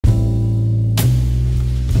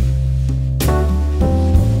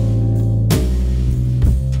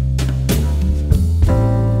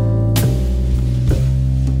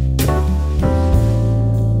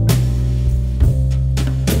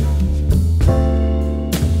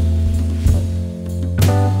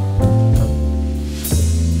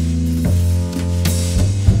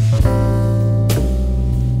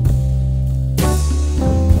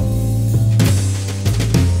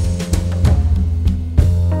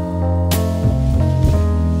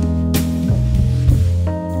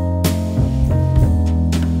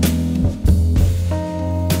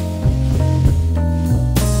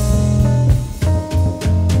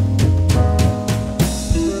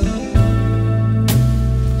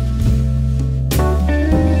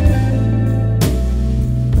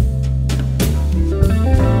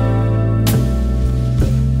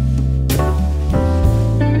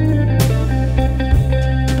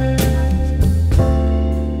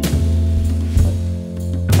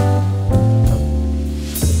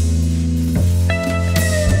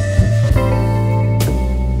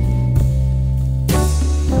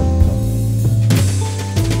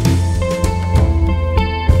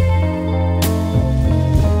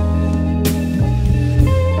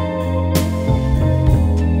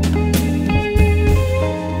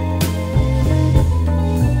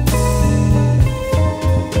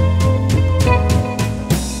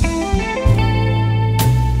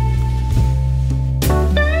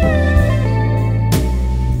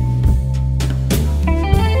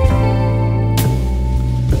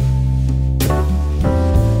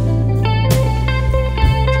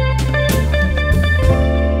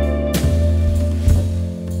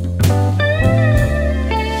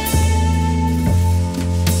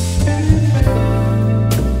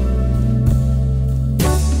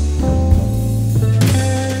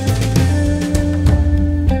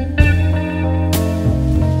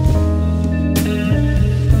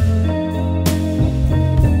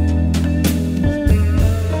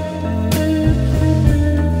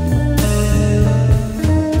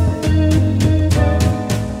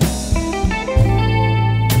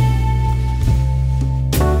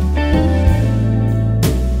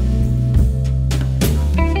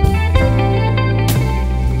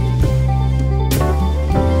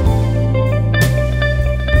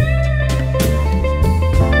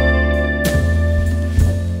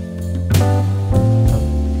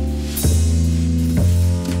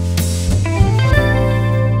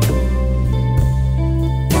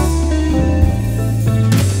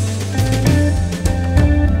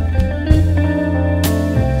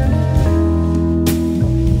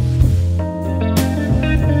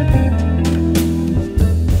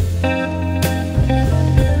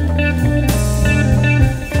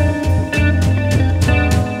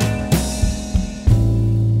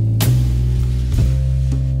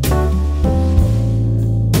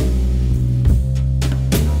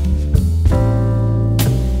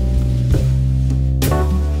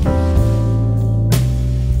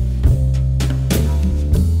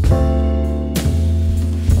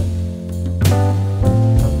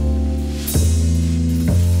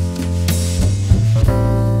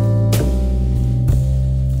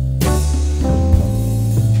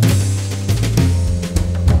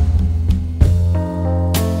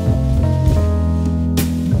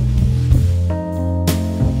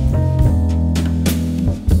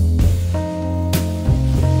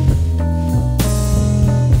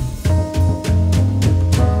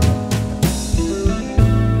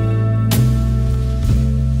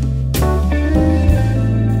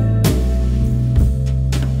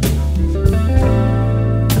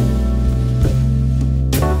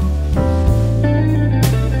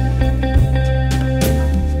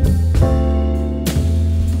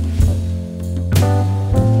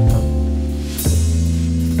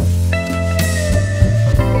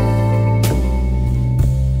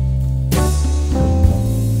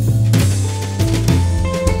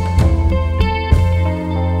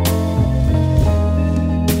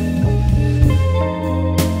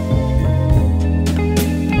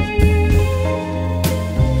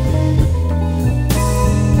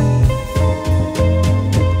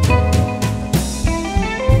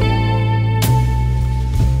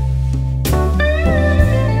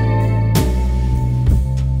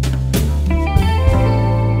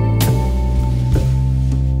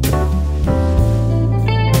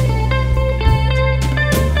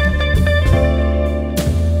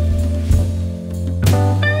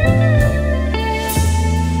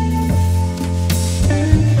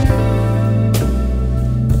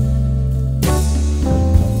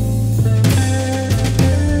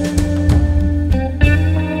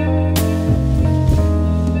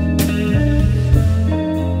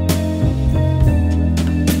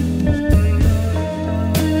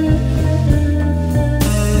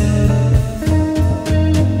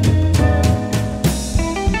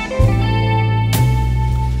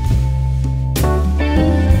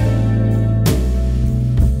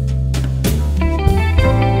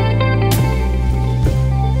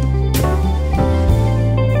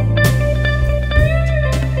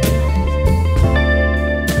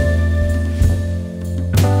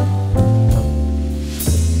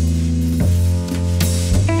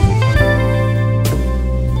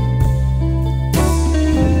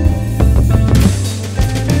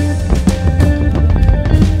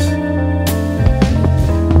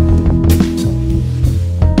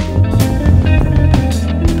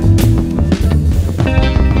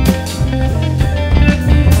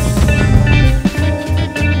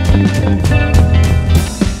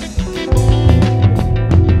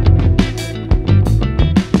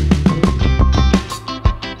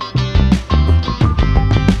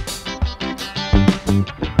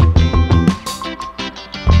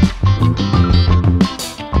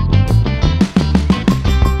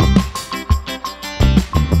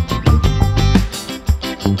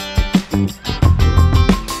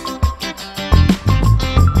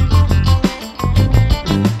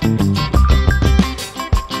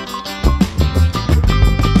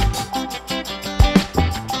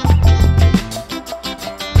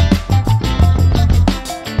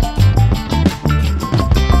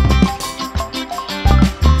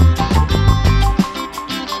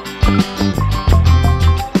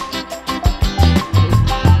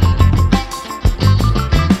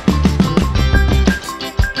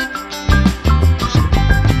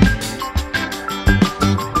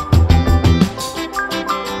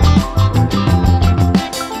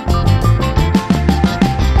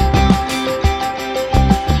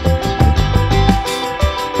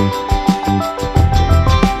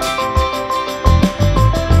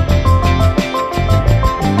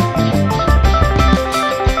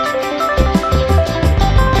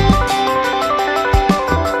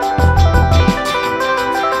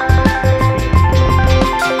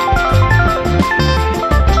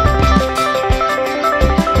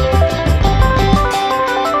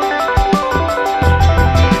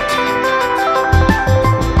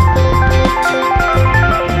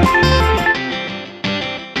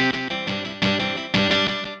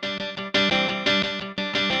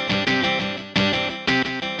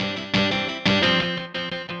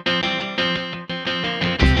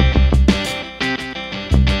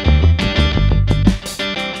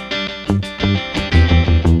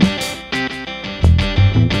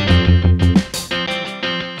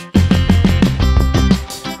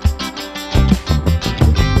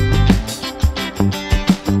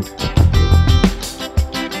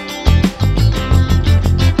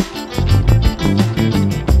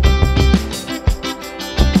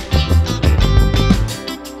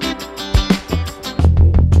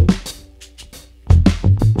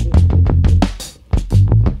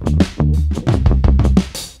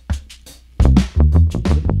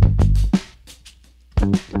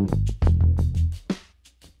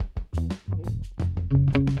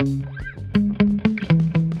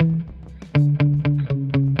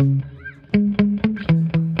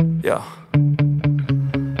Yeah.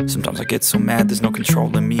 Sometimes I get so mad, there's no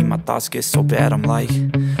controlling me. My thoughts get so bad, I'm like,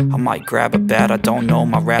 I might grab a bat, I don't know.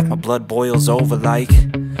 My wrath, my blood boils over like,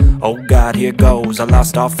 oh God, here goes. I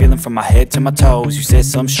lost all feeling from my head to my toes. You said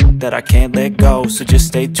some shit that I can't let go, so just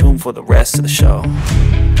stay tuned for the rest of the show.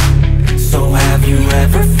 So have you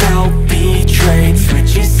ever felt betrayed?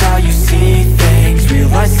 Switches how you see things,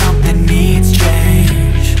 realize something needs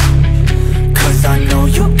change. Cause I know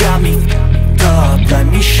you got me f***ed up. Let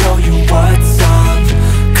me show you what's up,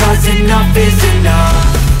 cause enough is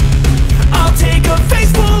enough. I'll take a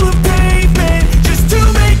face full of pavement just to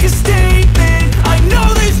make a statement. I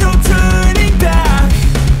know there's no turning back.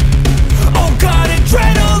 Oh God,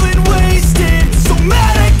 adrenaline wasted, so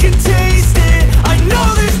mad I can taste it. I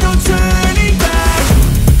know there's no turning back.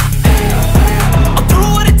 I'll do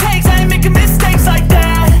what it takes, I ain't making mistakes like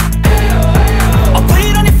that. I'll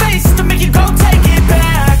bleed on your face to make you go take it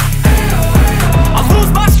back. I'll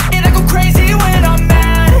lose my shit, I go crazy when I'm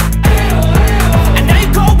mad. And now you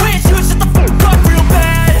go wish you would shut the fuck up real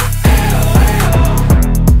bad.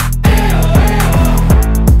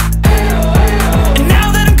 And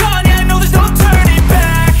now that I'm gone, yeah, I know there's no turning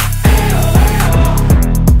back.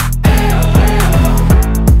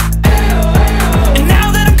 And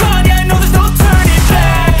now that I'm gone, yeah, I know there's no turning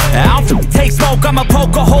back. I'll take smoke, I'ma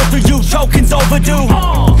poke a hole through you, choking's overdue.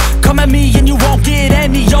 Come at me and you won't get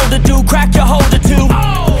any older, dude. Crack your holder too.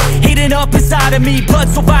 Heating up inside of me, blood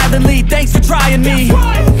so violently. Thanks for trying me.